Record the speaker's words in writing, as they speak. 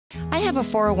I have a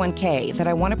 401k that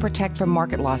I want to protect from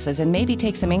market losses and maybe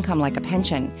take some income like a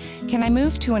pension. Can I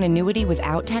move to an annuity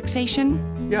without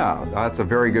taxation? Yeah, that's a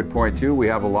very good point too. We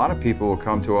have a lot of people who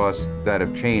come to us that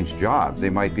have changed jobs. They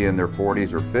might be in their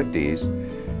 40s or 50s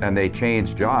and they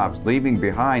change jobs, leaving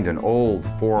behind an old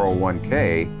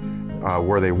 401k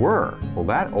where they were. Well,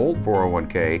 that old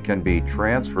 401k can be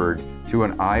transferred to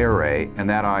an IRA, and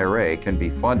that IRA can be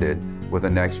funded with a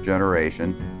next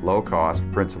generation, low-cost,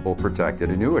 principal-protected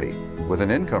annuity with an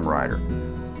income rider.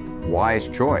 Wise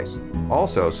choice.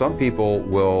 Also, some people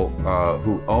will,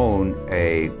 who own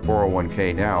a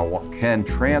 401k now, can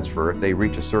transfer, if they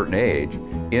reach a certain age,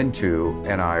 into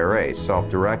an IRA,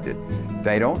 self-directed.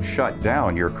 They don't shut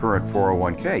down your current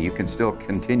 401k. You can still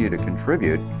continue to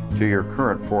contribute to your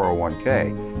current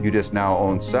 401k. You just now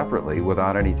own separately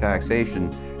without any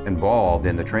taxation involved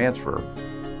in the transfer.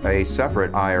 A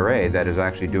separate IRA that is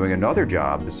actually doing another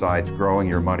job besides growing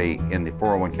your money in the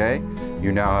 401k,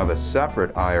 you now have a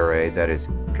separate IRA that is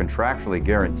contractually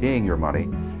guaranteeing your money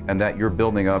and that you're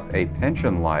building up a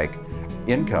pension-like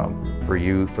income for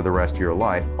you for the rest of your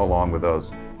life, along with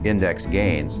those index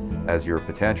gains as your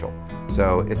potential.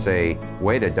 So it's a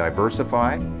way to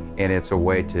diversify, and it's a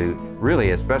way to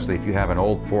really, especially if you have an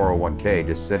old 401k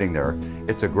just sitting there,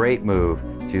 it's a great move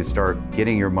to start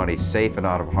getting your money safe and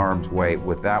out of harm's way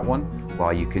with that one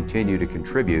while you continue to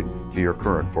contribute to your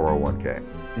current 401k.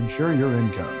 Insure your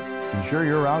income. Insure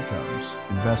your outcomes.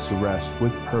 Invest to rest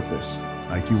with purpose.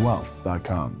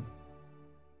 IQWealth.com.